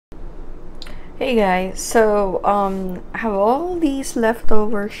Hey guys, so I have all these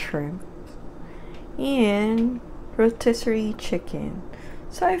leftover shrimp and rotisserie chicken.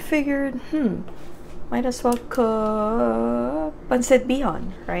 So I figured, might as well cook Pansit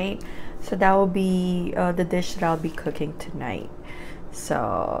Bihon, right? So that will be the dish that I'll be cooking tonight.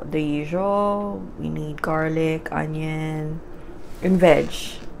 So the usual, we need garlic, onion, and veg.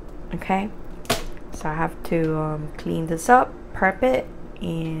 Okay, so I have to clean this up, prep it,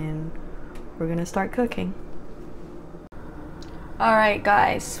 and we're gonna start cooking. Alright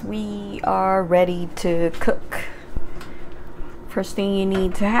guys, we are ready to cook. First thing you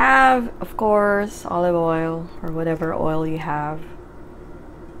need to have, of course, olive oil or whatever oil you have.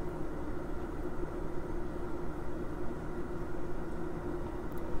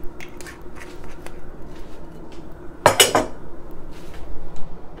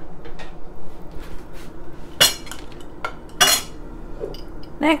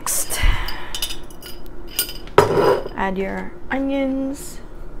 Next, add your onions.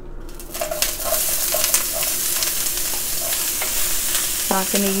 Not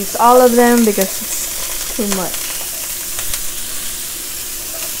gonna use all of them because it's too much.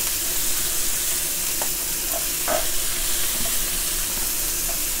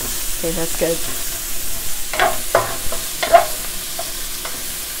 Okay, that's good.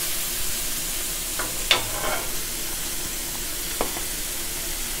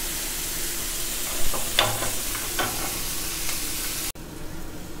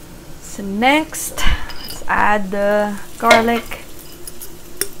 So next, let's add the garlic.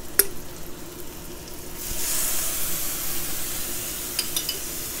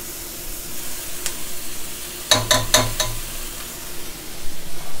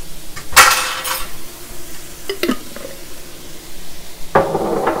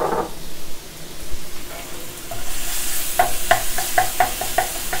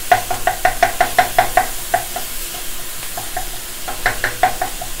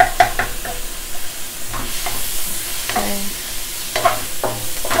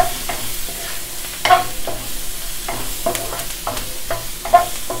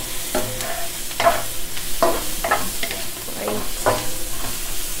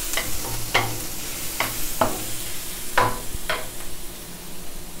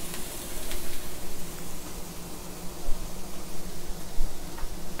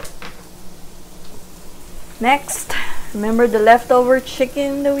 Next, remember the leftover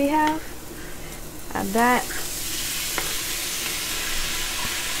chicken that we have? Add that.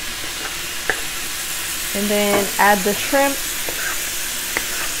 And then add the shrimp.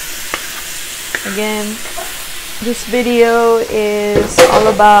 Again, this video is all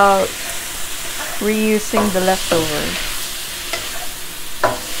about reusing the leftovers.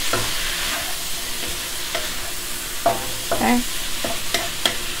 Okay.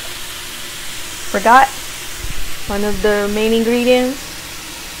 Forgot one of the main ingredients,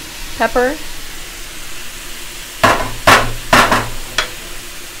 pepper.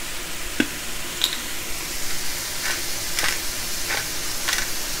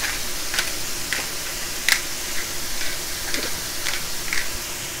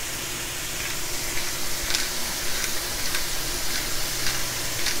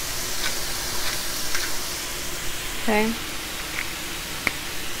 Okay. You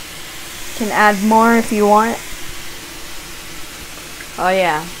can add more if you want. Oh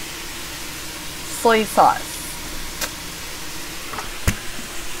yeah, soy sauce.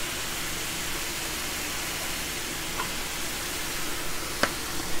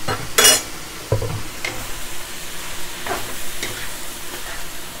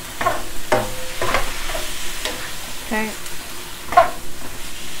 Okay.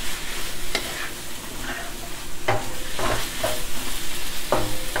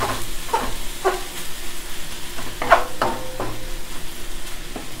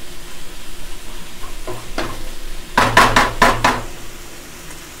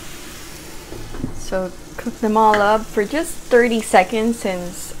 So cook them all up for just 30 seconds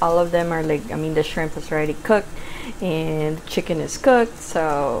since all of them are like, the shrimp is already cooked and the chicken is cooked.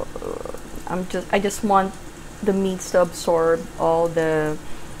 So I just want the meats to absorb all the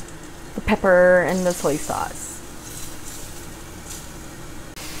pepper and the soy sauce.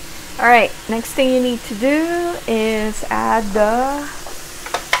 Alright, next thing you need to do is add the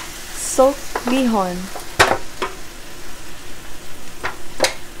soaked bihon.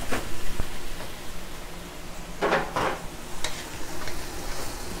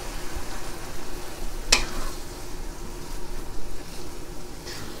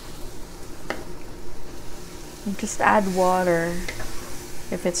 Just add water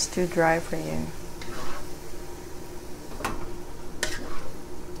if it's too dry for you.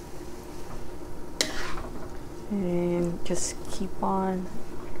 And just keep on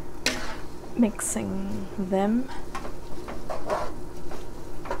mixing them.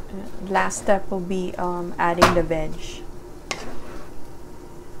 Last step will be adding the veg.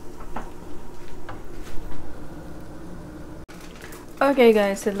 Okay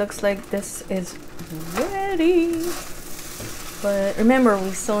guys, it looks like this is ready. But remember,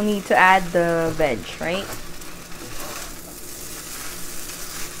 we still need to add the veg, right?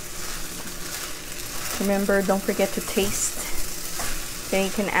 Remember, don't forget to taste. Okay,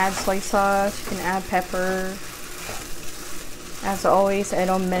 you can add soy sauce, you can add pepper. As always, I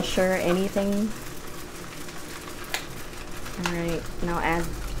don't measure anything. Alright, now add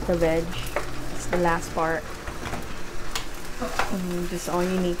the veg. It's the last part. And just all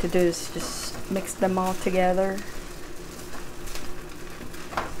you need to do is just mix them all together.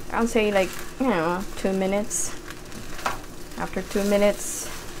 I'll say like, 2 minutes. After 2 minutes,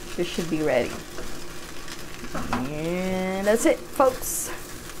 this should be ready. And that's it, folks.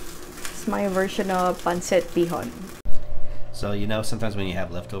 It's my version of Pansit Bihon. So sometimes when you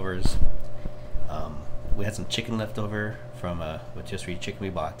have leftovers, we had some chicken left over from a rotisserie chicken we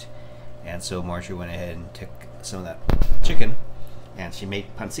bought, and so Marjorie went ahead and took some of that chicken, and she made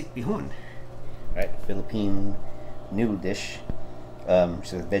Pansit Bihon, right? Philippine noodle dish.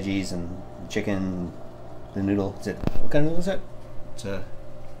 So the veggies and chicken, the noodle. Is it, what kind of noodle is that? It's a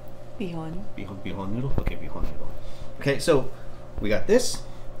Bihon. Bihon noodle. Okay, Bihon noodle. Okay, so we got this,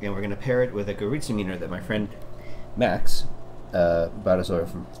 and we're gonna pair it with a Gewürztraminer that my friend Max brought us over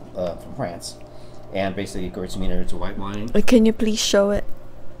from France. And basically, Gewürztraminer, it's a white wine. Can you please show it?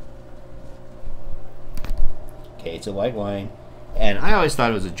 Okay, it's a white wine, and I always thought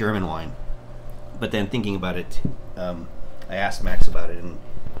it was a German wine, but then thinking about it, I asked Max about it, and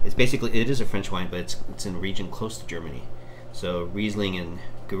it is a French wine, but it's in a region close to Germany. So Riesling and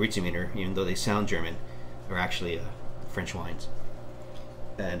Gewürztraminer, even though they sound German, are actually French wines,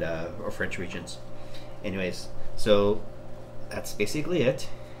 and or French regions. Anyways, so that's basically it.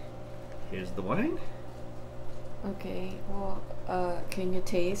 Here's the wine. Okay, well, can you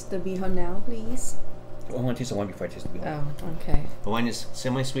taste the Bihon now, please? I want to taste the wine before I taste the Bihon. Oh, okay. The wine is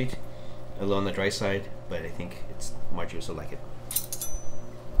semi-sweet, a little on the dry side, but I think Marjorie will like it.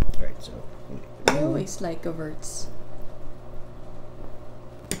 Alright, so I always like Gewürz.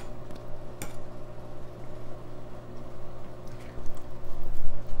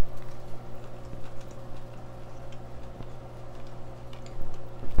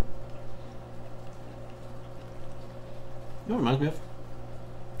 You know what it reminds me of?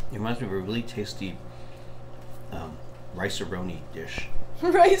 It reminds me of a really tasty rice-a-roni dish.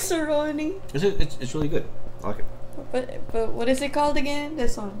 Rice-a-roni? It's really good. I like it. But what is it called again?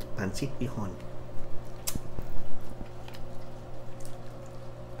 This one? Pansit Bihon.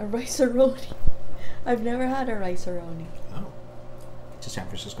 A rice-a-roni? I've never had a rice-a-roni. Oh. It's a San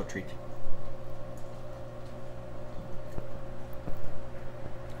Francisco treat.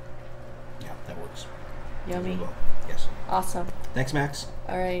 Yeah, that works. Yummy. Well. Yes. Awesome. Thanks, Max.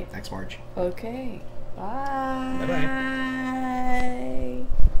 All right. Thanks, Marge. Okay. Bye. Bye-bye.